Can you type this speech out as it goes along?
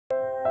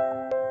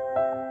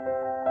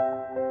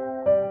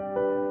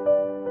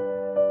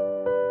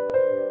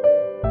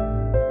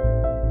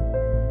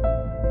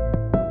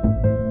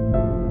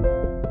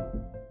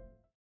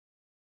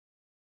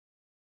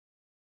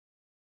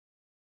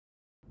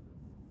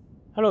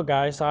Hello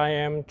guys, I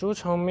am Zhu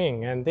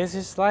Chengming and this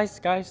is Slice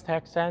Guys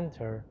Tech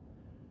Center.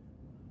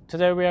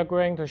 Today we are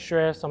going to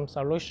share some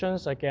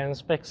solutions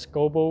against fixed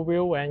Gobo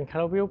wheel and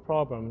color wheel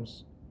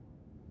problems.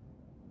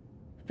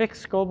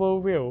 Fixed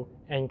Gobo wheel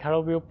and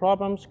color wheel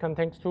problems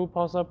contains two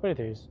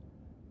possibilities.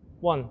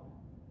 1.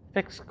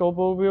 Fixed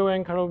Gobo wheel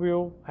and color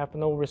wheel have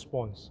no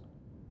response.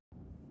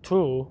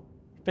 2.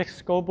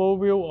 Fixed Gobo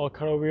wheel or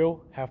color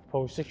wheel have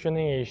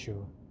positioning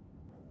issue.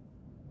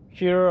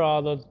 Here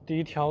are the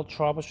detailed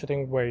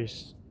troubleshooting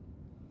ways.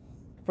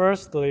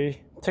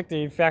 Firstly, take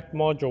the effect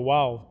module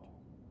out.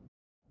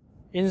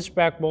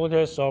 Inspect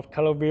motors of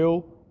color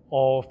wheel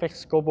or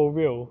fixed Gobo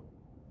wheel,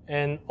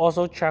 and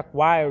also check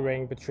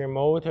wiring between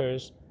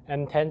motors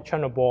and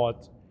 10-channel board.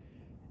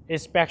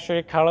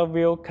 Especially color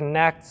wheel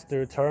connects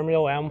to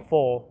terminal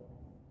M4,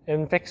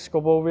 and fixed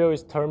Gobo wheel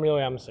is terminal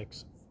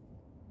M6.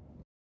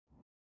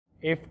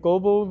 If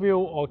Gobo wheel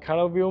or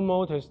color wheel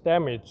motor is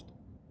damaged,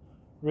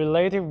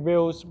 related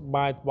wheels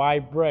might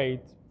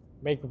vibrate,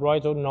 make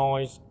rotor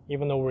noise,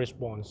 even no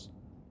response.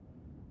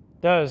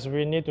 Thus,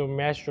 we need to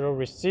measure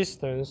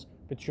resistance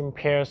between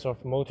pairs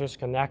of motors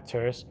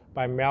connectors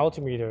by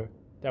multimeter.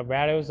 The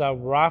values are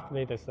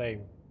roughly the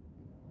same.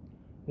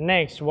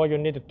 Next, what you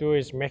need to do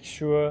is make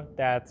sure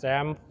that the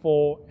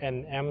M4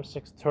 and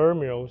M6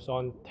 terminals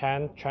on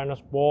 10-channel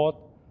board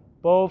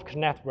both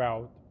connect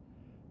well.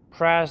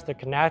 Press the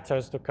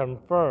connectors to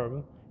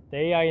confirm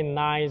they are in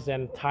nice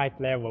and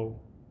tight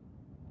level.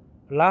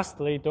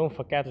 Lastly, don't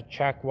forget to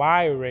check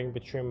wiring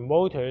between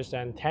motors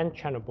and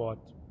 10-channel board.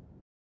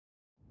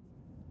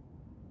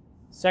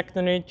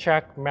 Secondly,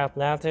 check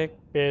magnetic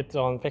bits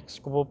on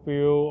fixed Gobo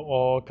wheel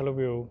or color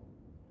wheel.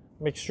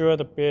 Make sure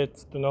the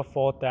bits do not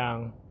fall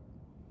down,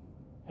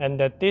 and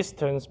the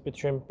distance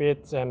between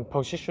bits and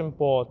position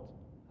board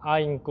are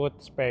in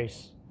good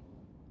space.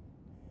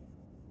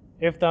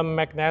 If the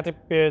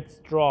magnetic bits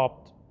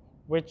dropped,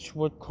 which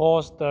would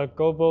cause the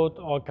Gobo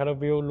or color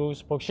wheel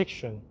lose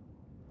position,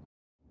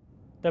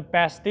 the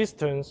best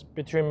distance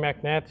between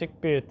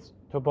magnetic bits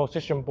to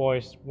position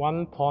board is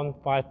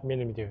 1.5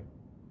 mm.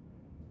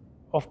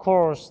 Of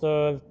course,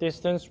 the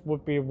distance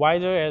would be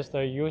wider as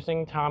the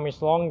using time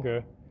is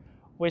longer,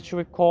 which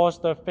would cause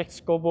the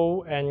fixed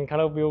Gobo and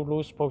color wheel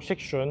lose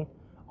position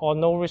or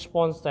no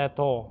response at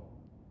all.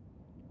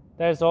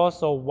 That is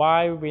also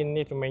why we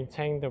need to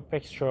maintain the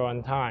fixture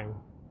on time.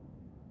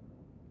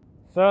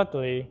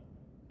 Thirdly,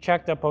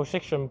 check the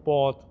position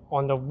board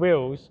on the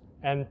wheels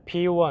and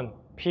P1,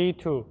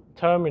 P2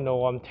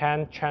 terminal on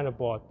 10-channel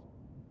board.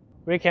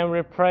 We can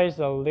replace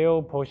the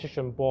new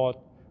position board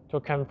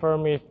to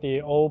confirm if the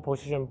old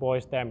position board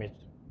is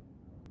damaged.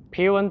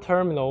 P1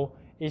 terminal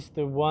is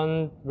the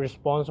one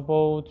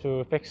responsible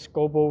to fix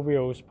Gobo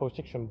wheel's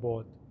position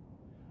board.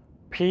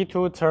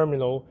 P2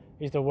 terminal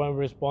is the one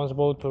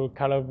responsible to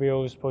color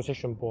wheel's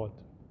position board.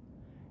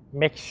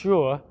 Make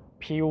sure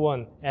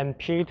P1 and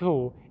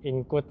P2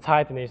 in good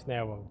tightness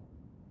level.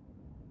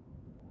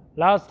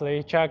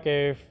 Lastly, check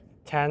if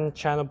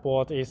 10-channel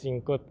board is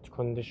in good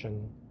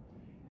condition.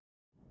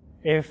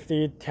 If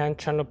the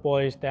 10-channel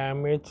board is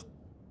damaged,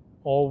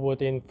 or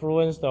would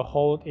influence the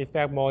whole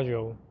effect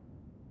module.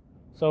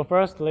 So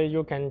firstly,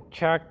 you can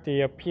check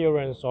the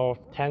appearance of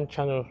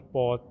 10-channel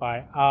board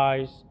by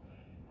eyes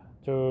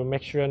to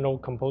make sure no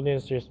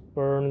components is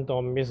burned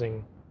or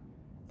missing.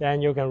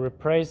 Then you can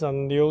replace a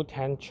new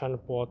 10-channel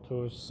board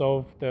to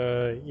solve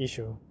the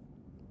issue.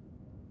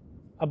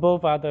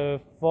 Above are the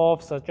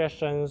 4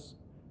 suggestions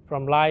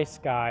from Light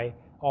Sky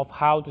of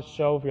how to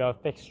solve your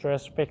fixed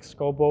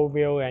Gobo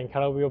wheel and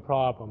color wheel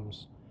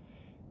problems.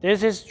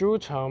 This is Zhu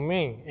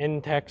Chengming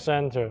in Tech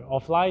Center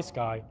of Light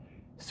Sky.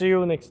 See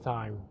you next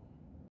time.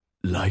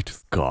 Light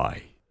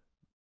Sky.